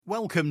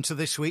Welcome to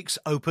this week's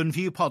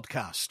OpenView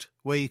podcast,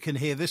 where you can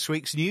hear this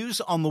week's news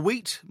on the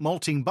wheat,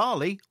 malting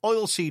barley,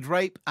 oilseed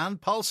rape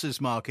and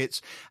pulses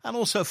markets, and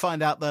also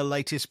find out their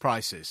latest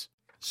prices.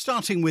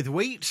 Starting with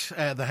wheat,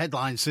 the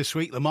headlines this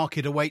week: the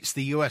market awaits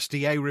the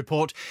USDA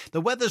report,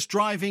 the weather's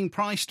driving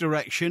price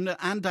direction,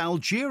 and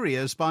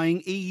Algeria's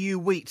buying EU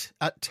wheat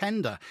at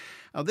tender.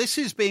 Now, this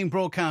is being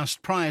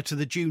broadcast prior to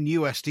the June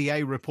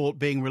USDA report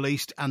being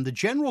released, and the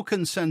general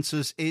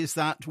consensus is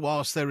that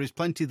whilst there is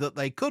plenty that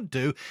they could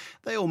do,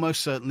 they almost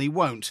certainly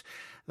won't.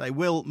 They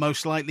will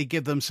most likely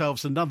give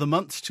themselves another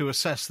month to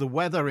assess the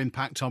weather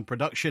impact on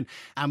production,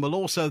 and will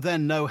also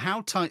then know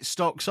how tight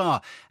stocks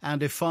are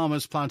and if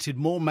farmers planted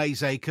more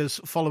maize acres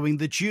following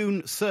the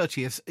June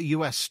 30th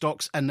US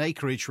stocks and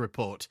acreage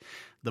report.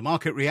 The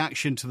market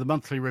reaction to the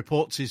monthly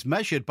reports is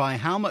measured by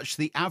how much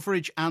the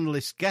average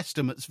analyst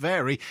guesstimates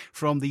vary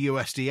from the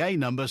USDA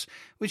numbers,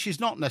 which is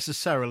not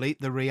necessarily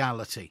the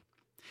reality.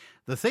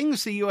 The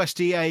things the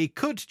USDA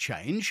could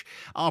change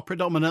are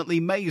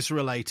predominantly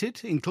maize-related,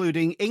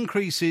 including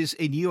increases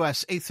in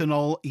US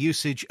ethanol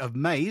usage of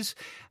maize,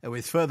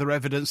 with further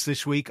evidence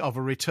this week of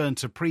a return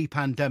to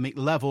pre-pandemic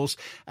levels,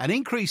 an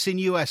increase in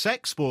US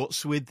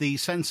exports with the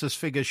census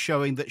figures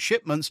showing that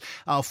shipments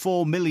are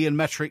 4 million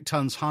metric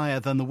tonnes higher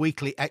than the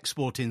weekly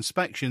export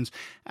inspections,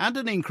 and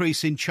an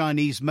increase in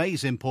Chinese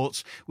maize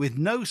imports with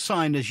no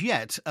sign as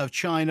yet of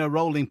China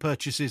rolling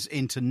purchases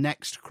into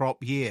next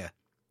crop year.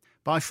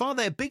 By far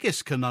their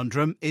biggest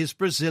conundrum is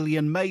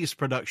Brazilian maize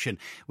production,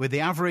 with the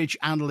average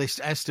analyst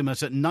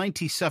estimate at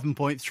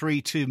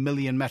 97.32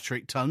 million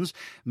metric tonnes,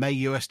 May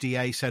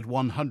USDA said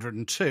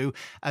 102,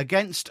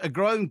 against a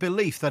growing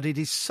belief that it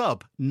is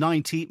sub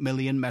 90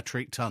 million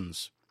metric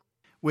tonnes.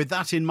 With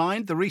that in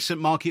mind, the recent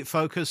market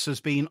focus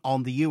has been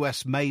on the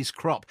US maize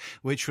crop,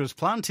 which was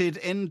planted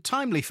in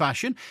timely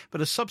fashion,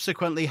 but has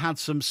subsequently had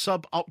some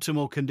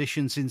suboptimal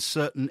conditions in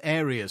certain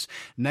areas,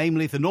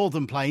 namely the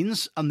northern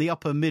plains and the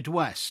upper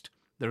Midwest.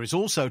 There is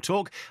also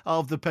talk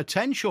of the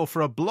potential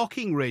for a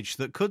blocking ridge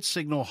that could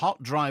signal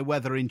hot, dry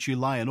weather in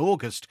July and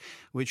August,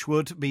 which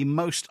would be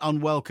most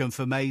unwelcome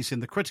for maize in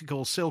the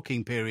critical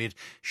silking period,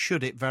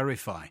 should it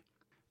verify.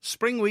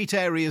 Spring wheat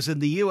areas in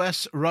the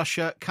US,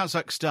 Russia,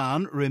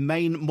 Kazakhstan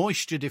remain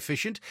moisture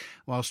deficient,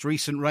 whilst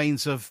recent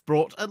rains have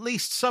brought at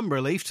least some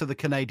relief to the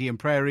Canadian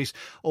prairies,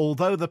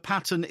 although the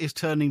pattern is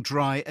turning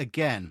dry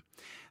again.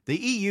 The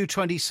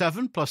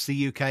EU27 plus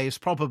the UK is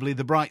probably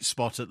the bright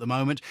spot at the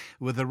moment,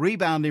 with a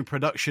rebound in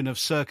production of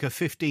circa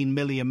 15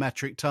 million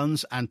metric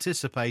tonnes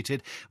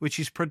anticipated, which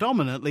is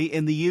predominantly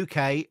in the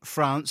UK,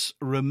 France,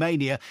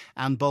 Romania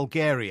and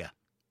Bulgaria.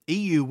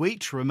 EU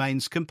wheat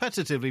remains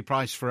competitively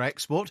priced for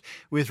export,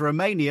 with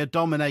Romania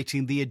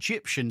dominating the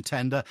Egyptian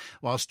tender,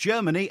 whilst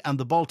Germany and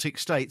the Baltic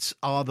states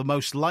are the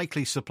most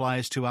likely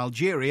suppliers to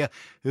Algeria,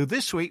 who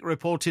this week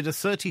reported a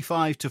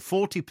 35 to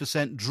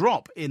 40%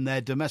 drop in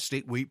their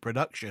domestic wheat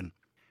production.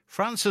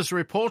 France has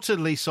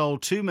reportedly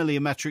sold 2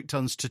 million metric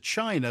tonnes to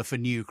China for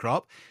new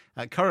crop.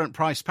 At current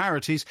price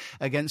parities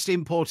against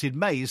imported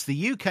maize,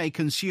 the UK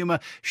consumer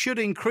should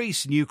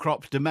increase new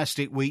crop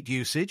domestic wheat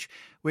usage,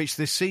 which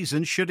this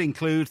season should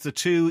include the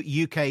 2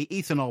 UK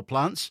ethanol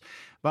plants.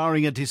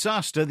 Barring a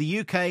disaster, the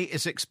UK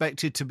is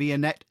expected to be a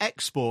net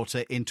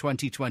exporter in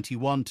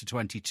 2021 to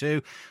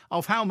 22,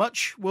 of how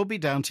much will be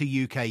down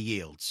to UK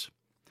yields.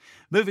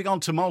 Moving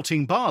on to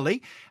malting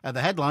barley, at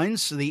the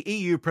headlines, the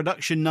EU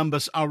production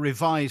numbers are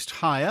revised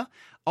higher.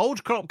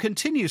 Old crop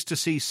continues to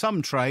see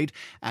some trade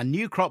and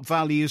new crop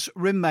values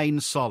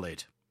remain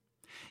solid.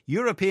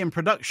 European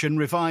production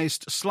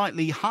revised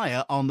slightly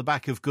higher on the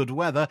back of good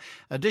weather.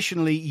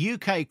 Additionally,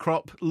 UK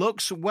crop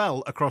looks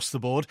well across the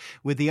board,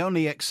 with the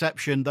only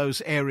exception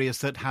those areas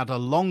that had a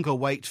longer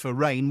wait for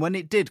rain when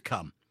it did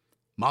come.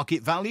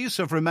 Market values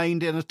have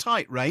remained in a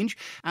tight range,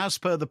 as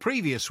per the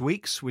previous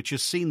weeks, which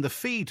has seen the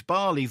feed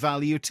barley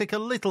value tick a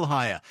little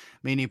higher,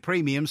 meaning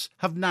premiums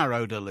have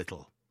narrowed a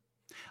little.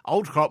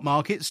 Old crop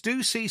markets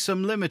do see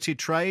some limited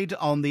trade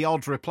on the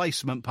odd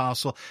replacement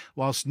parcel,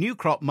 whilst new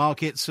crop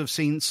markets have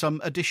seen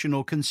some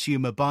additional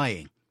consumer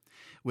buying.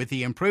 With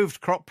the improved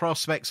crop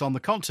prospects on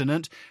the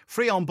continent,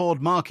 free on-board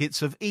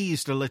markets have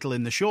eased a little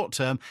in the short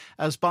term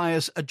as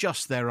buyers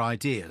adjust their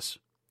ideas.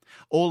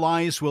 All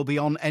eyes will be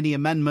on any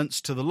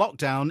amendments to the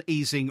lockdown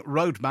easing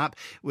roadmap,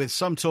 with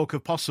some talk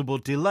of possible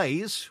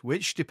delays,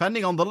 which,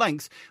 depending on the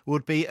length,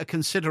 would be a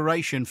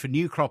consideration for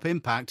new crop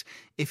impact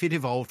if it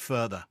evolved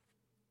further.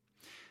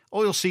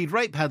 Oilseed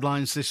rape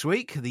headlines this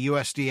week. The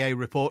USDA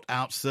report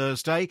out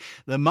Thursday.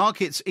 The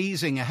market's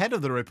easing ahead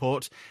of the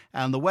report,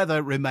 and the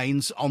weather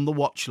remains on the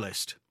watch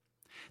list.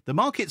 The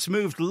markets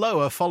moved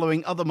lower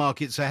following other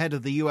markets ahead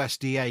of the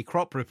USDA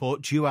crop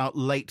report due out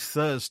late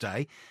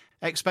Thursday.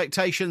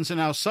 Expectations are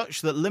now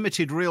such that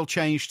limited real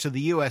change to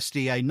the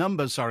USDA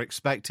numbers are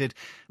expected.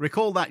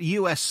 Recall that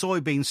US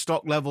soybean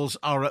stock levels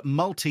are at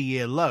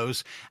multi-year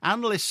lows.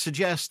 Analysts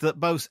suggest that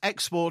both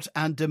export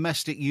and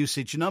domestic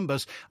usage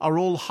numbers are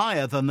all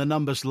higher than the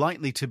numbers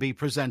likely to be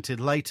presented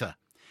later,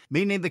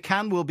 meaning the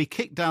can will be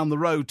kicked down the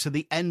road to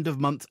the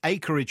end-of-month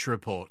acreage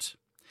report.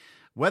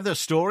 Weather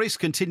stories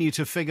continue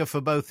to figure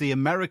for both the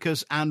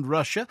Americas and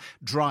Russia,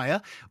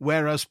 drier,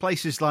 whereas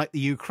places like the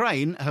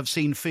Ukraine have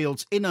seen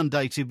fields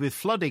inundated with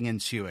flooding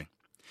ensuing.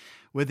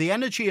 With the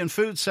energy and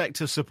food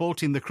sector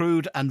supporting the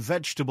crude and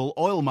vegetable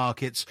oil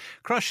markets,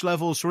 crush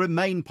levels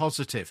remain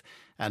positive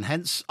and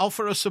hence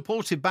offer a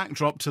supportive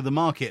backdrop to the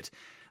market.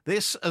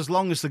 This as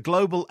long as the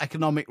global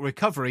economic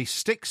recovery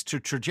sticks to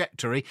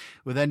trajectory,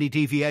 with any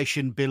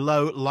deviation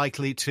below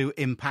likely to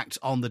impact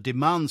on the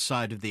demand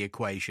side of the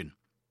equation.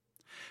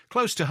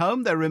 Close to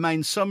home, there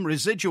remains some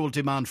residual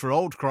demand for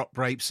old crop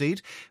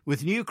rapeseed,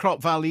 with new crop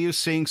values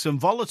seeing some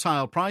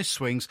volatile price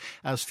swings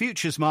as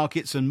futures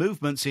markets and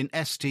movements in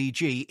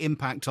STG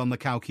impact on the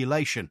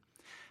calculation.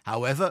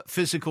 However,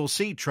 physical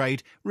seed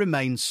trade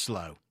remains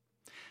slow.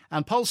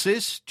 And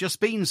pulses, just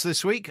beans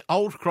this week.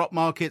 Old crop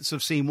markets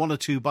have seen one or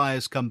two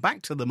buyers come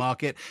back to the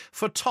market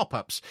for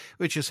top-ups,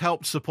 which has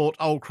helped support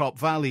old crop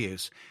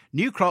values.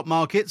 New crop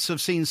markets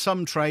have seen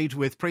some trade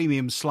with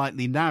premiums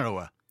slightly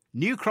narrower.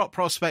 New crop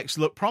prospects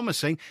look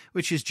promising,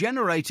 which has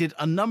generated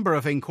a number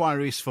of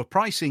inquiries for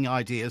pricing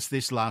ideas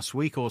this last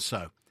week or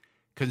so.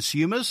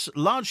 Consumers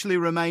largely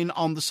remain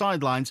on the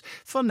sidelines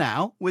for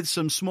now, with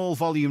some small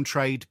volume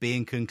trade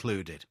being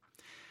concluded.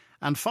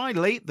 And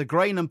finally, the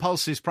grain and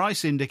pulses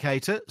price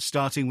indicator,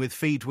 starting with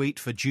feed wheat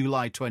for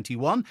July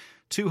 21,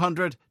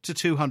 £200 to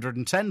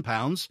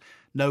 £210,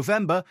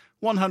 November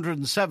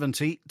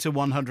 £170 to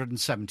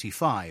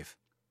 £175.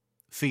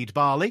 Feed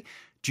barley,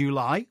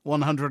 July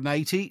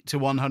 180 to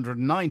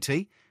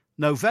 190,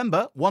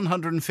 November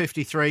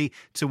 153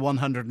 to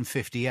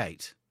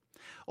 158.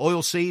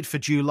 Oilseed for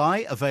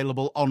July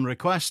available on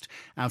request,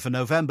 and for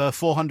November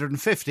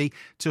 450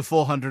 to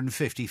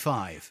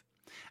 455.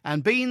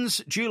 And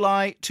beans,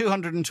 July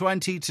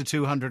 220 to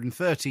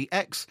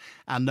 230x,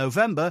 and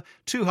November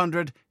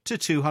 200 to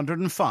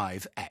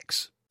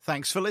 205x.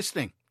 Thanks for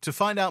listening. To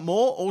find out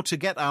more or to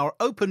get our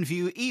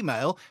OpenView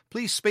email,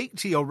 please speak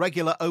to your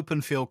regular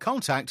Openfield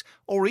contact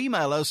or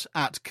email us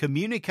at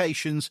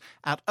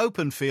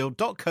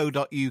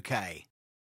communications@openfield.co.uk.